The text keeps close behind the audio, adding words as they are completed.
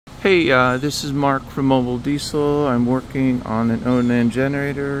Hey, this is Mark from Mobile Diesel. I'm working on an Onan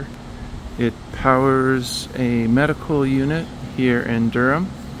generator. It powers a medical unit here in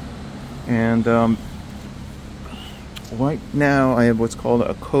Durham. And right now I have what's called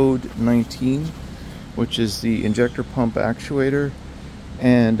a code 19, which is the injector pump actuator.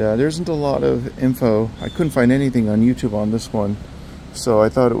 And there isn't a lot of info. I couldn't find anything on YouTube on this one, so I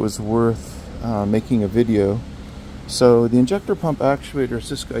thought it was worth making a video. So the injector pump actuator is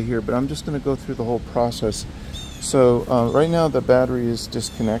this guy here, but I'm just going to go through the whole process. So right now the battery is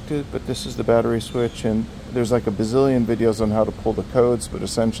disconnected, but this is the battery switch, and there's like a bazillion videos on how to pull the codes, but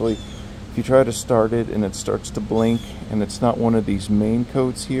essentially if you try to start it and it starts to blink and it's not one of these main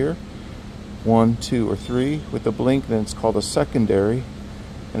codes here, 1, 2, or 3 with the blink, then it's called a secondary.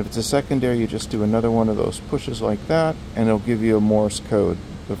 And if it's a secondary, you just do another one of those pushes like that and it'll give you a Morse code.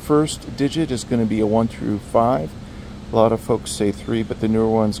 The first digit is going to be a 1 through 5. A lot of folks say 3, but the newer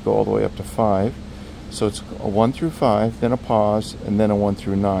ones go all the way up to 5. So it's a 1 through 5, then a pause, and then a 1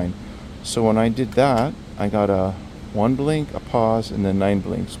 through 9. So when I did that, I got a 1 blink, a pause, and then 9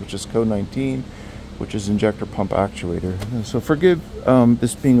 blinks, which is code 19, which is injector pump actuator. So forgive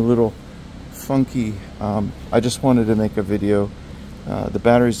this being a little funky. I just wanted to make a video. The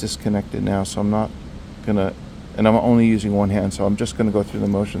battery's disconnected now, so I'm not gonna, and I'm only using one hand, so I'm just gonna go through the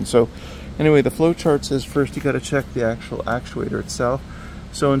motion. So anyway, the flow chart says first you got to check the actual actuator itself.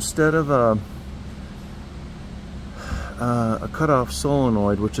 So instead of a cutoff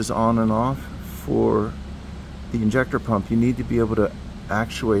solenoid, which is on and off for the injector pump, you need to be able to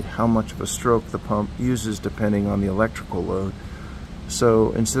actuate how much of a stroke the pump uses depending on the electrical load.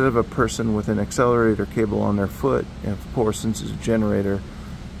 So instead of a person with an accelerator cable on their foot, and of course since it's a generator,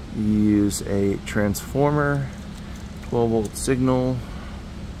 you use a transformer, 12-volt signal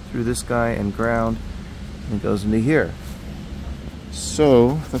through this guy and ground, and it goes into here.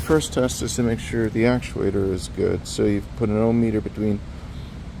 So the first test is to make sure the actuator is good. So you've put an ohm meter between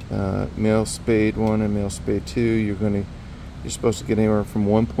male spade 1 and male spade 2. You're supposed to get anywhere from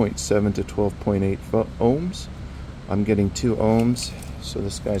 1.7 to 12.8 ohms. I'm getting 2 ohms, so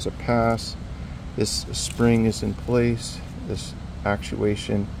this guy's a pass. This spring is in place. This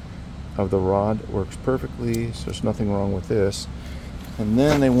actuation of the rod works perfectly, so there's nothing wrong with this. And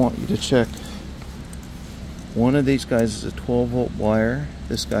then they want you to check one of these guys is a 12-volt wire.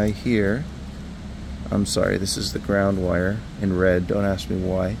 This guy here, I'm sorry, this is the ground wire in red, don't ask me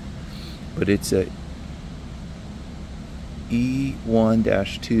why, but it's a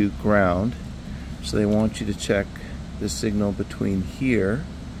E1-2 ground. So they want you to check the signal between here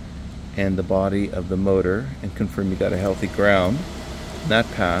and the body of the motor and confirm you got a healthy ground. And that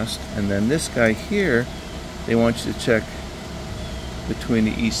passed. And then this guy here, they want you to check between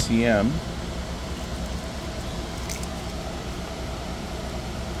the ECM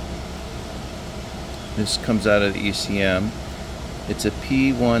this comes out of the ECM. It's a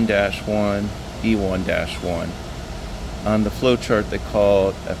P1-1, E1-1. On the flow chart they call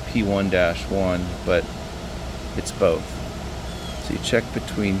it a P1-1, but it's both. So you check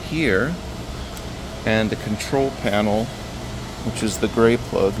between here and the control panel, which is the gray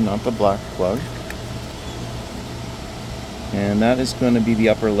plug, not the black plug. And that is going to be the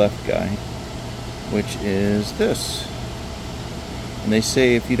upper left guy, which is this. And they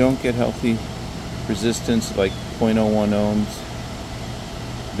say if you don't get healthy resistance like 0.01 ohms,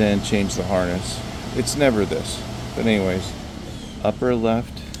 then change the harness. It's never this. But anyways, upper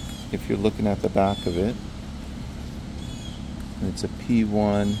left, if you're looking at the back of it, it's a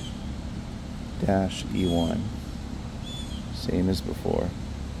P1-E1. Same as before.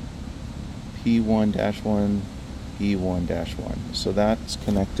 P1-1, E1-1. So that's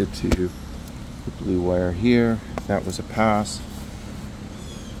connected to the blue wire here. That was a pass.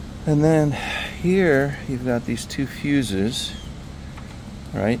 And then here you've got these 2 fuses,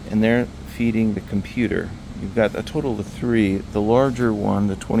 right? And they're feeding the computer. You've got a total of 3. The larger one,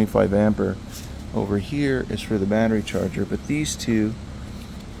 the 25 ampere, over here is for the battery charger, but these 2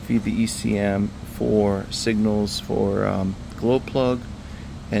 feed the ECM for signals for glow plug,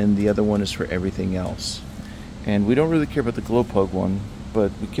 and the other one is for everything else. And we don't really care about the glow plug one,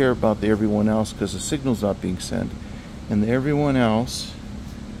 but we care about the everyone else because the signal's not being sent. And the everyone else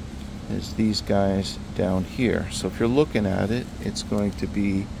is these guys down here. So if you're looking at it, it's going to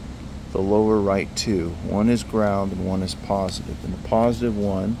be the lower right 2. One is ground and one is positive. And the positive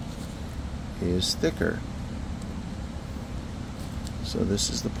one is thicker. So this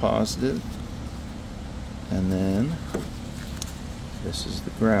is the positive, and then this is the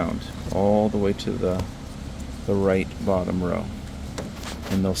ground, all the way to the right bottom row.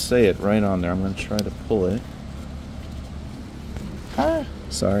 And they'll say it right on there. I'm going to try to pull it.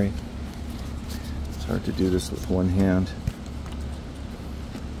 Sorry. It's hard to do this with one hand.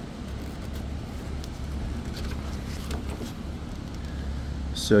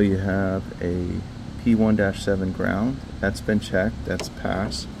 So you have a P1-7 ground. That's been checked. That's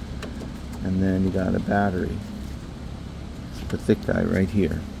passed. And then you got a battery. The thick guy right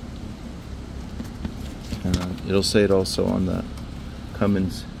here. It'll say it also on the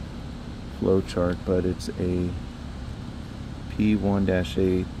Cummins flow chart, but it's a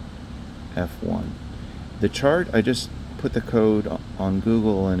P1-8 F1. The chart, I just put the code on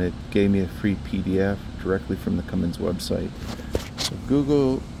Google and it gave me a free PDF directly from the Cummins website. So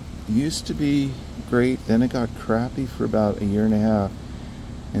Google used to be great, then it got crappy for about a year and a half,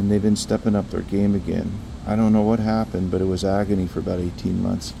 and they've been stepping up their game again. I don't know what happened, but it was agony for about 18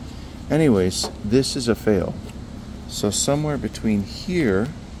 months. Anyways, this is a fail. So somewhere between here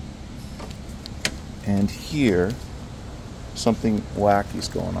and here, something wacky's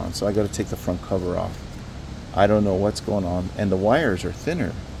going on. So I got to take the front cover off. I don't know what's going on. And the wires are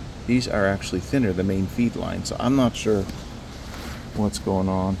thinner. These are actually thinner, the main feed line. So I'm not sure what's going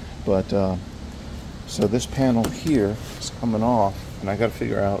on. But so this panel here is coming off, and I got to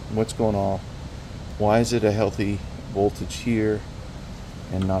figure out what's going on. Why is it a healthy voltage here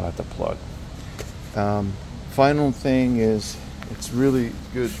and not at the plug? Final thing is, it's really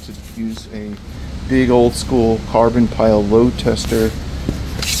good to use a big old school carbon pile load tester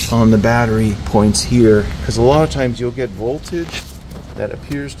on the battery points here, because a lot of times you'll get voltage that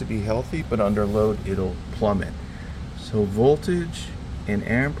appears to be healthy, but under load it'll plummet. So voltage and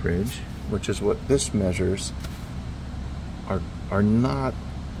amperage, which is what this measures, are not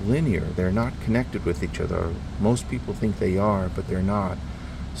linear. They're not connected with each other. Most people think they are, but they're not.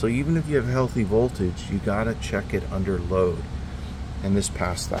 So even if you have healthy voltage, you gotta check it under load, and this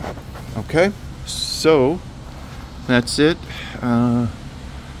passed that. Okay, so that's it. I'm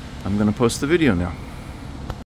gonna post the video now.